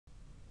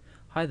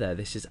Hi there,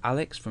 this is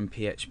Alex from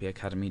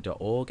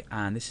phpacademy.org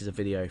and this is a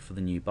video for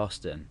the New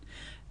Boston.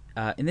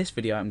 In this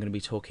video I'm going to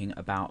be talking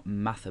about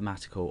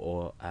mathematical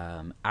or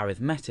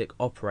arithmetic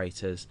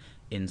operators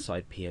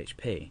inside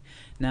PHP.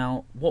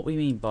 Now what we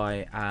mean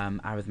by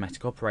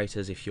arithmetic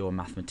operators, if you're a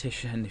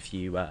mathematician, if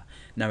you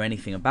know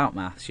anything about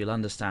maths, you'll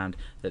understand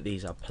that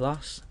these are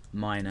plus,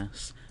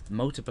 minus,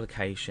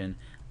 multiplication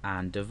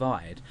and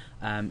divide.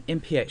 In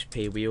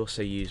PHP we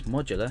also use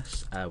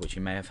modulus, which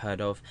you may have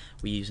heard of.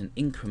 We use an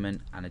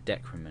increment and a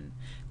decrement.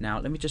 Now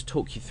let me just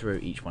talk you through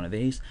each one of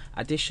these.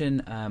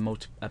 Addition,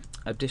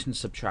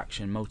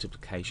 subtraction,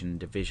 multiplication and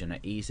division are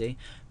easy.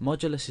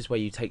 Modulus is where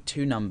you take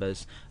two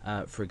numbers,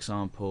 for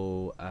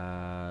example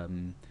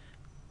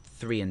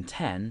 3 and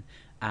 10,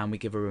 and we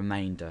give a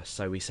remainder.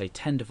 So we say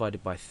 10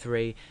 divided by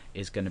 3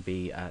 is going to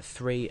be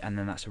 3, and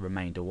then that's a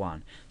remainder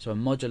 1. So a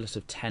modulus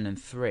of 10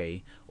 and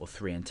 3, or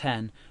 3 and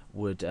 10,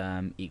 would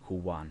equal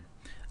 1.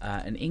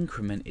 An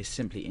increment is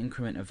simply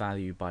increment a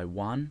value by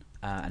 1,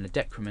 and a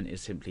decrement is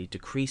simply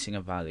decreasing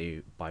a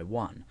value by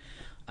 1.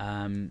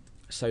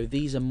 So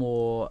these are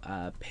more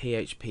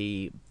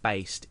PHP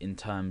based in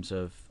terms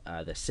of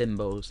the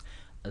symbols,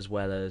 as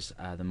well as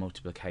the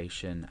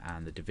multiplication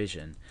and the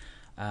division.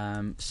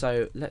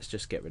 So let's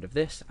just get rid of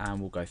this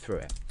and we'll go through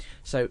it.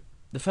 So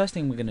the first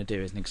thing we're going to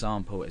do as an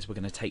example is we're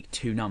going to take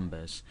two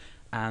numbers,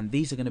 and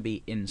these are going to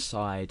be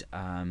inside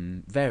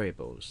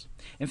variables.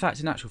 In fact,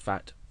 in actual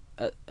fact,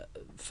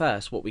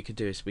 first what we could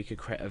do is we could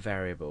create a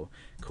variable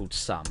called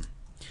sum,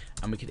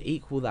 and we could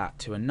equal that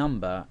to a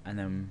number, and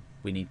then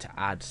we need to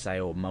add, say,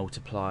 or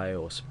multiply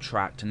or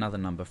subtract another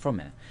number from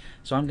it.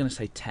 So I'm going to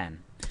say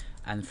 10,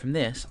 and from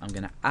this I'm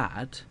going to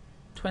add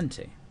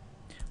 20.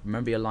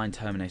 Remember your line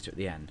terminator at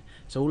the end.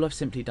 So all I've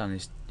simply done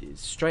is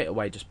straight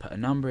away just put a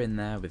number in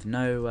there with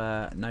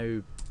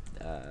no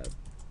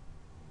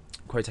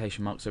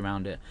quotation marks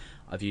around it.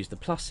 I've used the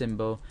plus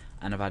symbol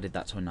and I've added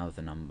that to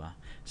another number.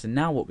 So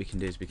now what we can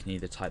do is we can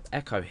either type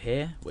echo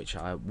here, which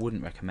I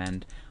wouldn't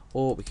recommend,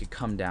 or we could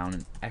come down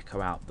and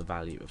echo out the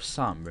value of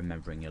sum,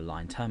 remembering your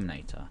line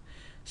terminator.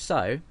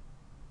 So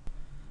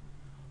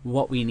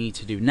what we need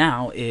to do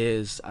now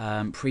is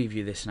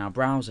preview this in our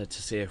browser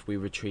to see if we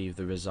retrieve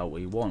the result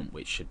we want,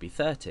 which should be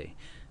 30.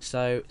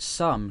 So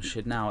sum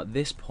should now at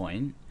this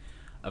point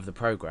of the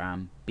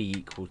program be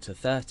equal to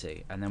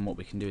 30, and then what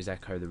we can do is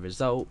echo the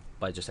result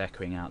by just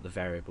echoing out the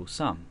variable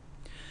sum.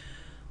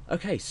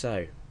 Okay,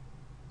 so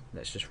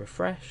let's just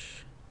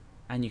refresh,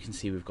 and you can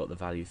see we've got the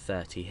value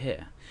 30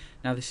 here.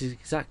 Now this is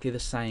exactly the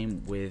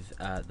same with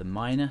the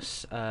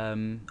minus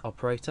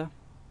operator.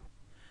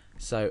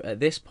 So at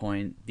this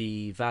point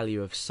the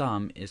value of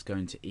sum is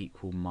going to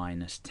equal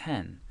minus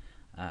 10.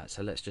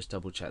 So let's just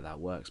double check that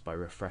works by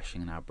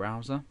refreshing in our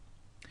browser.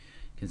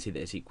 You can see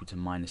that it's equal to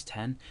minus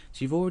 10.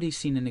 So you've already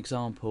seen an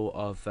example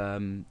of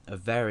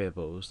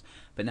variables,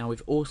 but now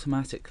we've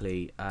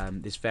automatically,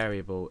 this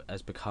variable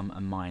has become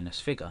a minus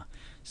figure.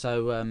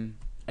 So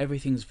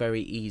everything's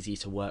very easy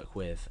to work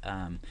with.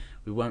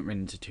 We won't run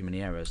into too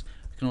many errors.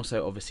 We can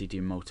also obviously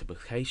do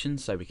multiplication,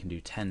 so we can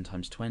do 10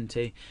 times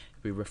 20.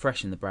 If we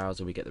refresh in the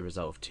browser we get the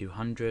result of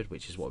 200,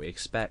 which is what we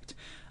expect,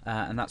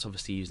 and that's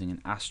obviously using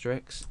an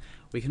asterisk.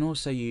 We can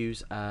also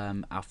use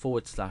our /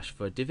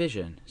 for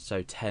division,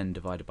 so 10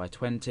 divided by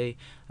 20,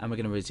 and we're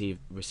going to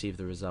receive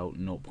the result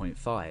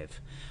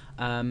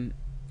 0.5.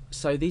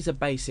 So these are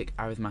basic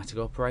arithmetic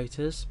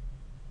operators.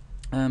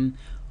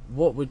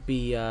 What would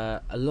be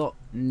a lot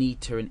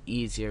neater and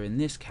easier in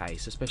this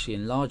case, especially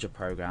in larger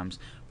programs,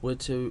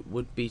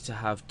 would be to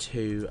have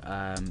two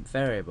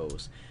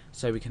variables.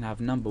 So we can have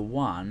number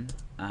 1,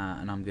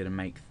 and I'm going to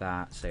make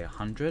that, say,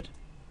 100.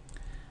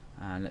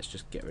 And let's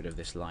just get rid of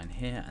this line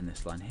here and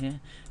this line here.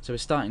 So we're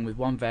starting with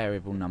one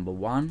variable, number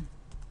 1,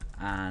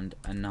 and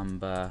a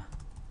number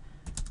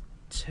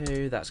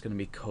 2 that's going to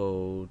be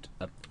called,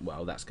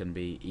 well, that's going to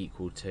be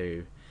equal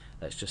to,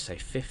 let's just say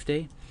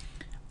 50.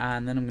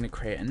 And then I'm going to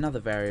create another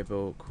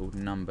variable called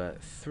number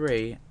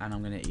 3, and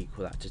I'm going to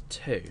equal that to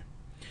 2.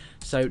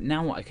 So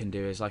now what I can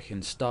do is I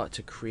can start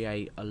to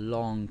create a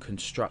long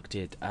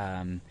constructed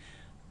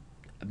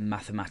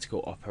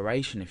mathematical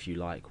operation, if you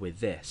like,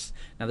 with this.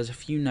 Now there's a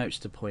few notes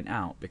to point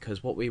out,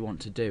 because what we want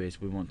to do is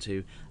we want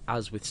to,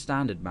 as with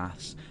standard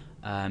maths,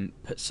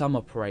 put some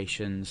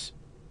operations,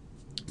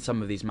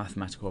 some of these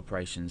mathematical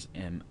operations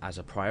as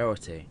a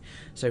priority.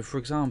 So for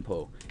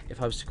example,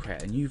 if I was to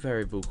create a new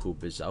variable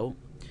called result,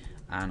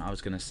 and I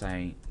was going to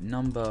say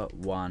number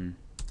 1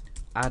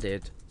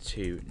 added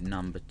to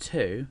number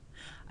 2,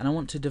 and I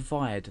want to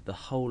divide the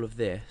whole of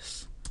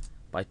this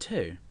by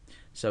 2.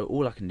 So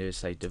all I can do is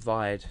say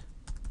divide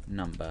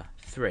number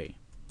 3.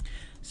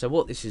 So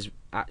what this is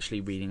actually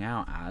reading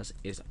out as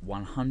is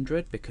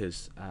 100,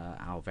 because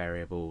our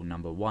variable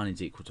number 1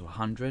 is equal to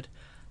 100,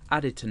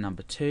 added to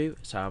number 2,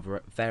 so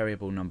our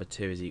variable number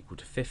 2 is equal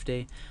to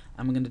 50,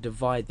 and we're going to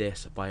divide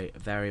this by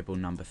variable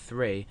number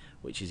 3,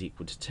 which is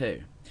equal to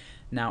 2.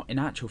 Now in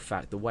actual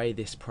fact the way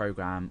this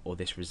program or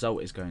this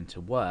result is going to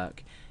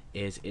work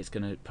is it's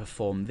going to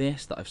perform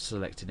this that I've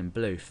selected in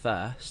blue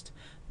first,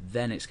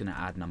 then it's going to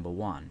add number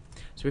 1.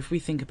 So if we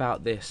think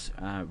about this,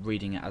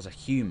 reading it as a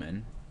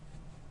human,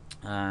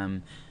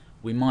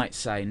 we might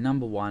say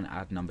number 1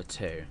 add number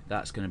 2.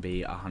 That's going to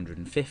be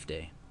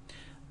 150.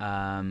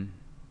 And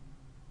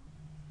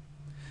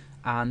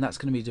that's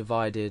going to be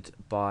divided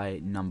by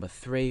number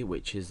 3,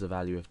 which is the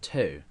value of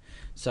 2.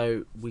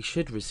 So we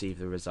should receive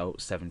the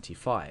result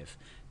 75.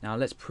 Now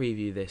let's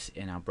preview this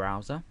in our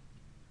browser.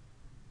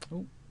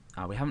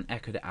 We haven't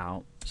echoed it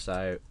out,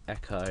 so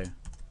echo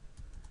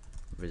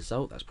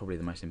result, that's probably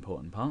the most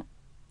important part.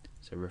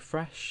 So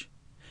refresh.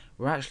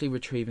 We're actually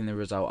retrieving the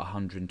result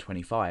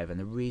 125, and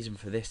the reason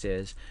for this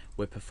is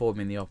we're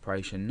performing the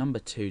operation number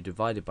 2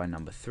 divided by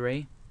number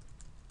 3.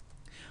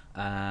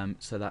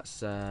 So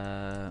that's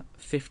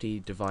 50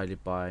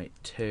 divided by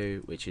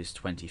 2, which is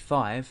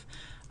 25,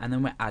 and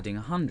then we're adding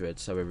 100,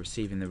 so we're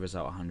receiving the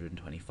result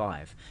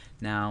 125.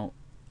 Now,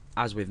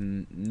 as with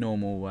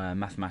normal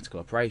mathematical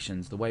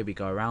operations, the way we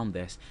go around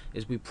this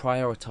is we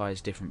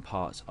prioritize different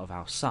parts of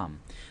our sum.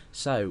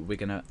 So we're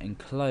going to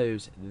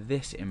enclose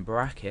this in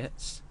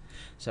brackets,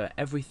 so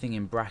everything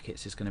in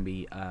brackets is going to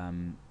be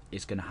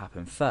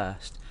happen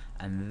first,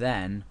 and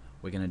then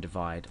we're going to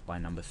divide by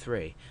number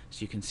 3.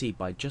 So you can see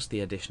by just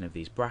the addition of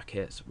these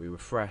brackets, we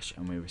refresh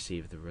and we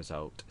receive the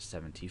result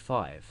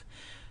 75.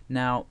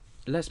 Now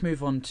let's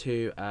move on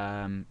to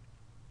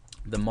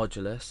the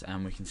modulus,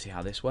 and we can see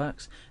how this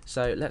works.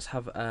 So let's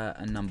have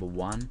a number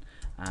 1,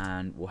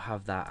 and we'll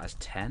have that as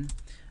 10,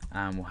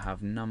 and we'll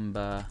have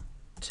number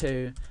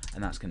 2,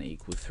 and that's going to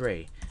equal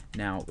 3.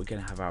 Now we're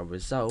going to have our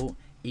result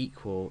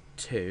equal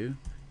to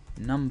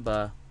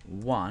number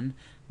 1.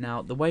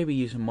 Now the way we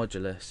use a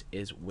modulus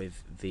is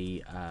with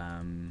the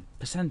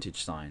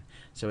percentage sign.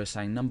 So we're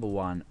saying number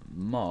 1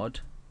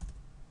 mod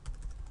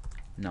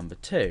number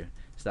 2.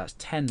 So that's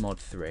 10 mod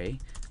 3,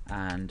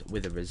 and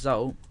with a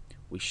result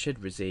we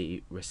should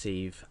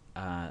receive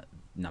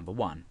number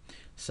 1.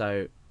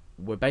 So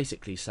we're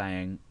basically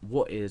saying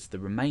what is the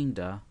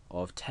remainder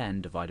of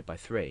 10 divided by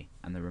 3,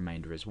 and the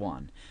remainder is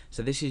 1.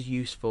 So this is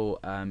useful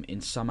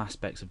in some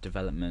aspects of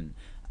development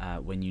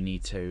when you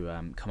need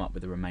to come up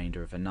with the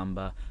remainder of a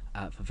number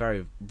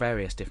for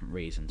various different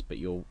reasons, but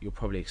you'll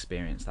probably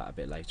experience that a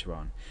bit later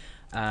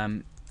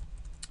on.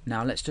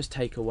 Now let's just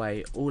take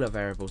away all our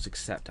variables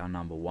except our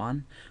number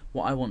 1.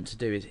 What I want to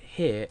do is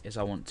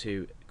I want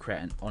to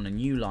create on a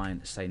new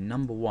line, say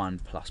number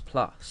 1 plus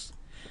plus.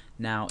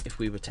 Now if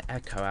we were to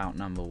echo out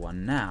number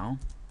 1 now,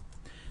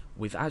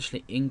 we've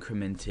actually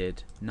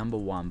incremented number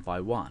 1 by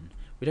 1.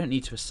 We don't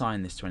need to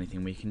assign this to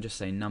anything, we can just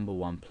say number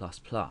 1 plus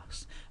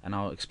plus, and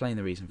I'll explain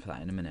the reason for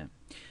that in a minute.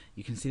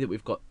 You can see that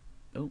we've got,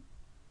 oh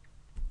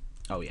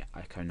yeah,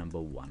 echo number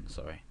 1,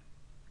 sorry.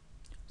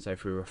 So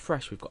if we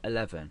refresh, we've got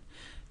 11.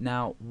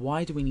 Now,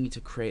 why do we need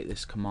to create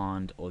this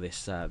command or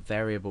this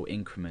variable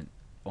increment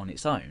on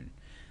its own?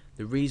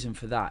 The reason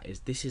for that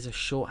is this is a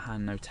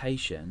shorthand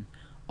notation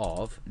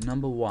of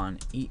number 1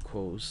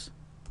 equals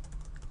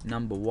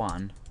number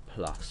 1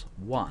 plus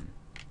 1.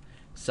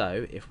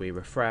 So if we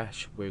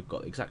refresh, we've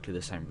got exactly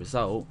the same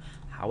result.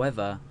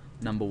 However,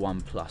 number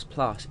 1 plus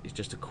plus is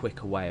just a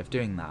quicker way of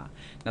doing that.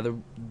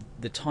 Now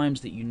the times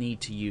that you need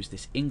to use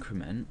this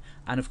increment,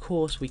 and of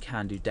course we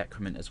can do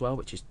decrement as well,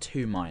 which is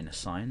 2 minus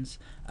signs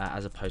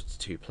as opposed to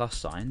 2 plus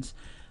signs,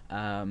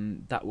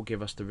 that will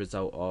give us the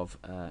result of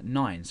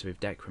 9, so we've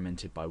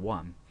decremented by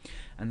 1,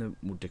 and then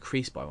we'll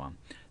decrease by 1.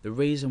 The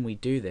reason we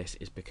do this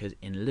is because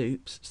in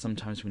loops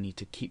sometimes we need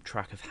to keep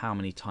track of how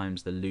many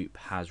times the loop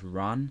has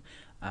run.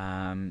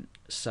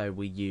 So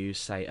we use,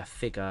 say, a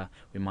figure,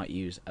 we might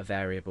use a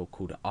variable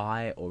called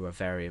I or a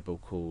variable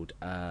called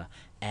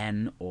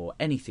n or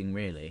anything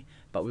really,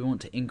 but we want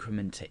to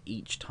increment to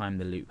each time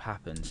the loop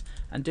happens,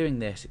 and doing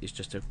this is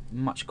just a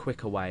much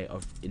quicker way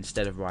of,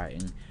 instead of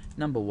writing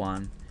number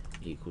 1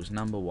 equals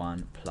number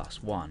 1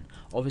 plus 1.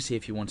 Obviously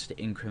if you wanted to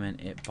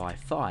increment it by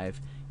 5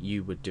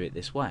 you would do it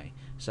this way,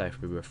 so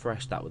if we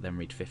refresh that would then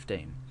read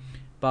 15.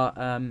 But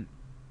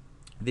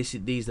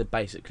these are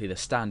basically the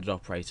standard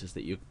operators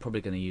that you're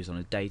probably going to use on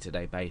a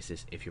day-to-day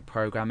basis if you're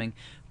programming.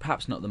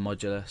 Perhaps not the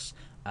modulus,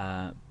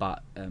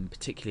 but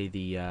particularly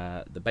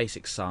the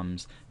basic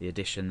sums, the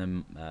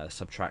addition, the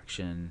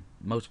subtraction,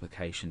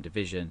 multiplication,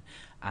 division,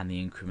 and the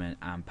increment,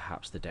 and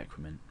perhaps the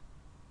decrement.